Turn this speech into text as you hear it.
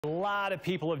A lot of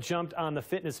people have jumped on the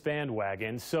fitness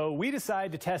bandwagon, so we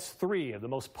decided to test 3 of the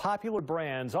most popular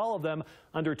brands, all of them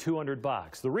under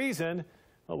 $200. The reason?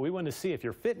 Well, we wanted to see if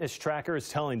your fitness tracker is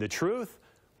telling the truth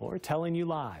or telling you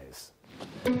lies.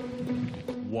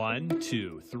 1,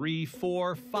 2, 3,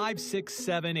 4, 5, 6,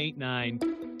 7, 8,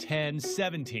 9, 10,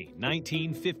 17,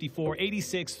 19, 54,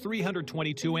 86,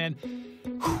 322, and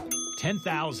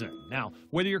 10,000. Now,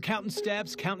 whether you're counting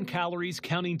steps, counting calories,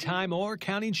 counting time, or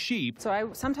counting sheep. So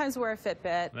I sometimes wear a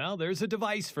Fitbit. Well, there's a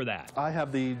device for that. I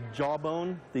have the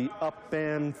Jawbone, the Up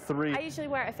Band 3. I usually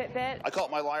wear a Fitbit. I call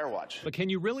it my liar watch. But can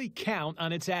you really count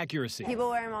on its accuracy? People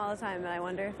wear them all the time, and I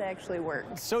wonder if they actually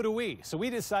work. So do we. So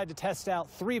we decided to test out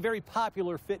 3 very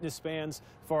popular fitness bands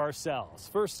for ourselves.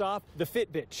 First off, the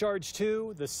Fitbit Charge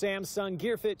 2, the Samsung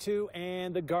Gear Fit 2,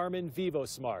 and the Garmin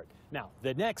VivoSmart. Now,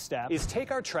 the next step is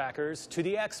take our trackers to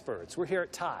the experts. We're here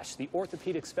at TOSH, the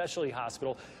Orthopedic Specialty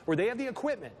Hospital, where they have the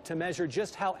equipment to measure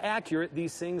just how accurate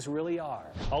these things really are.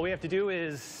 All we have to do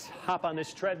is hop on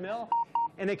this treadmill,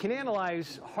 and it can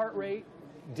analyze heart rate,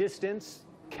 distance,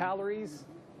 calories,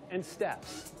 and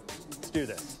steps. Let's do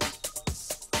this.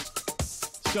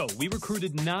 So we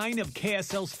recruited 9 of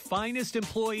KSL's finest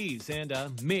employees and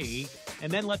me,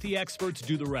 and then let the experts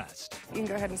do the rest. You can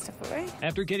go ahead and step away.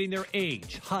 After getting their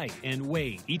age, height, and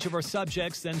weight, each of our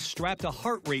subjects then strapped a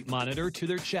heart rate monitor to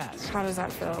their chest. How does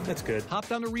that feel? That's good.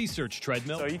 Hopped on a research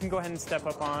treadmill. So you can go ahead and step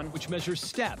up on. Which measures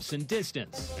steps and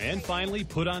distance. And finally,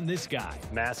 put on this guy.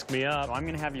 Mask me up. So I'm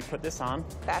going to have you put this on.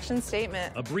 Fashion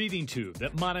statement. A breathing tube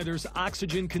that monitors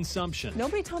oxygen consumption.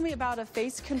 Nobody told me about a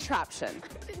face contraption.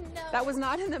 No. That was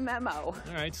not in the memo. All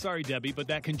right, sorry, Debbie, but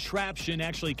that contraption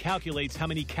actually calculates how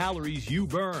many calories you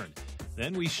burn.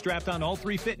 Then we strapped on all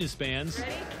 3 fitness bands.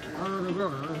 Ready?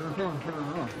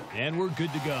 And we're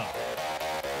good to go.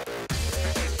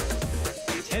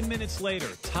 10 minutes later,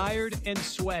 tired and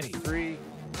sweaty. 3,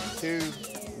 2,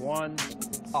 1,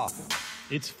 off.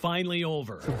 It's finally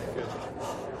over.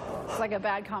 It's like a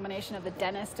bad combination of the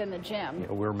dentist and the gym.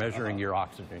 We're measuring your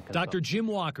oxygen consumption. Dr. Jim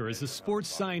Walker is the sports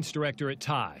science director at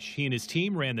TOSH. He and his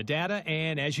team ran the data,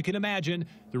 and as you can imagine,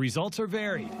 the results are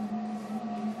varied.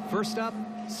 First up,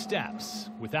 steps.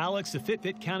 With Alex, the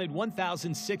Fitbit counted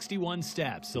 1,061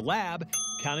 steps. The lab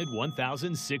counted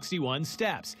 1,061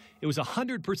 steps. It was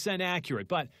 100% accurate,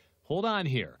 but hold on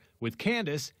here. With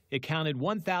Candace, it counted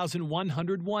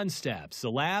 1,101 steps.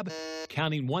 The lab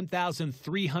counting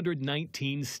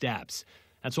 1,319 steps.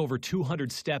 That's over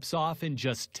 200 steps off in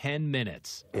just 10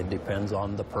 minutes. It depends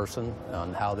on the person,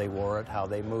 on how they wore it, how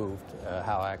they moved,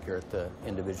 how accurate the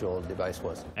individual device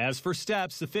was. As for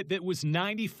steps, the Fitbit was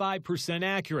 95%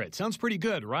 accurate. Sounds pretty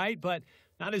good, right? But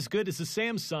not as good as the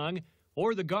Samsung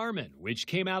or the Garmin, which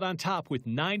came out on top with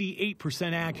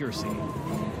 98% accuracy.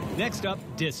 Next up,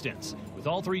 distance. With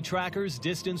all 3 trackers,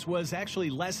 distance was actually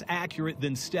less accurate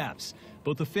than steps.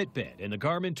 Both the Fitbit and the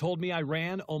Garmin told me I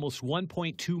ran almost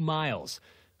 1.2 miles.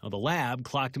 Now, the lab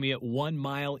clocked me at 1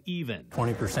 mile even.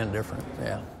 20% different,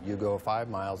 yeah. You go 5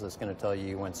 miles, it's going to tell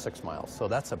you went 6 miles. So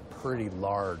that's a pretty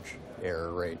large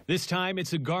error rate. This time,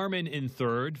 it's a Garmin in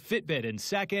 3rd, Fitbit in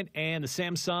 2nd, and the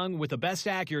Samsung with the best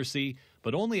accuracy,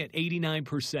 but only at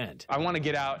 89%. I want to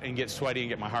get out and get sweaty and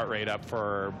get my heart rate up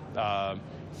for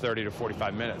 30 to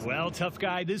 45 minutes. Well, tough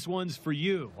guy, this one's for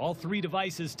you. All 3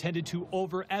 devices tended to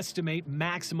overestimate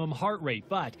maximum heart rate,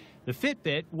 but the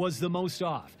Fitbit was the most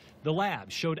off. The lab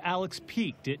showed Alex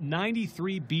peaked at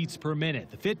 93 beats per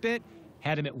minute. The Fitbit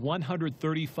had him at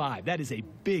 135. That is a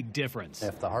big difference.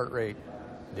 If the heart rate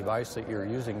device that you're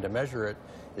using to measure it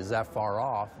is that far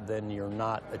off, then you're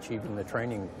not achieving the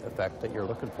training effect that you're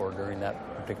looking for during that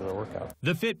particular workout.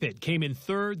 The Fitbit came in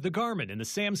 3rd, the Garmin and the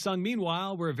Samsung,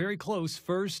 meanwhile, were very close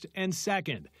 1st and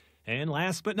 2nd. And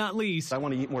last but not least, I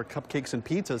want to eat more cupcakes and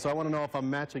pizza, so I want to know if I'm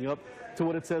matching up to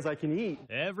what it says I can eat.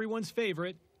 Everyone's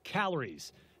favorite,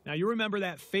 calories. Now, you remember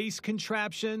that face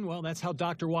contraption? Well, that's how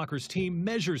Dr. Walker's team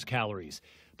measures calories.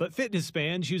 But fitness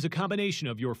bands use a combination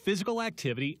of your physical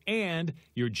activity and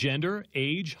your gender,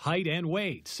 age, height, and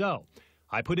weight. So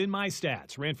I put in my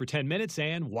stats, ran for 10 minutes,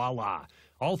 and voila.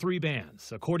 All 3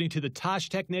 bands, according to the TOSH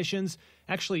technicians,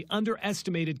 actually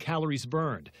underestimated calories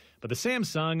burned. But the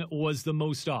Samsung was the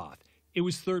most off. It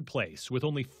was 3rd place with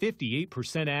only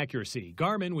 58% accuracy.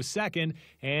 Garmin was 2nd,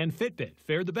 and Fitbit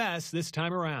fared the best this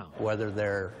time around. Whether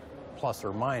they're plus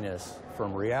or minus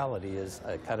from reality is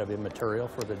kind of immaterial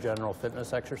for the general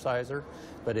fitness exerciser,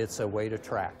 but it's a way to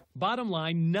track. Bottom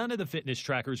line, none of the fitness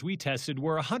trackers we tested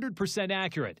were 100%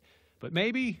 accurate, but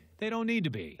maybe they don't need to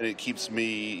be. It keeps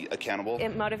me accountable.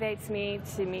 It motivates me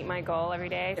to meet my goal every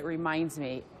day. It reminds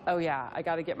me, oh yeah, I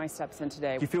got to get my steps in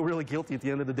today. You feel really guilty at the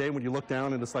end of the day when you look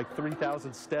down and it's like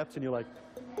 3,000 steps and you're like,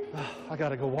 oh, I got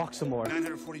to go walk some more.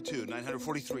 942,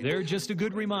 943. They're just a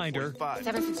good reminder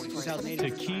 45,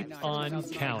 to keep on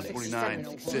counting.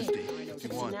 49, 50,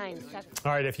 51.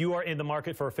 All right, if you are in the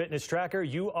market for a fitness tracker,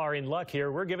 you are in luck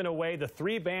here. We're giving away the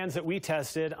 3 bands that we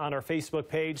tested on our Facebook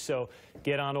page, so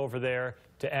get on over there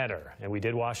to enter. And we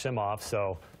did wash them off,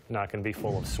 so not going to be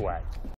full of sweat.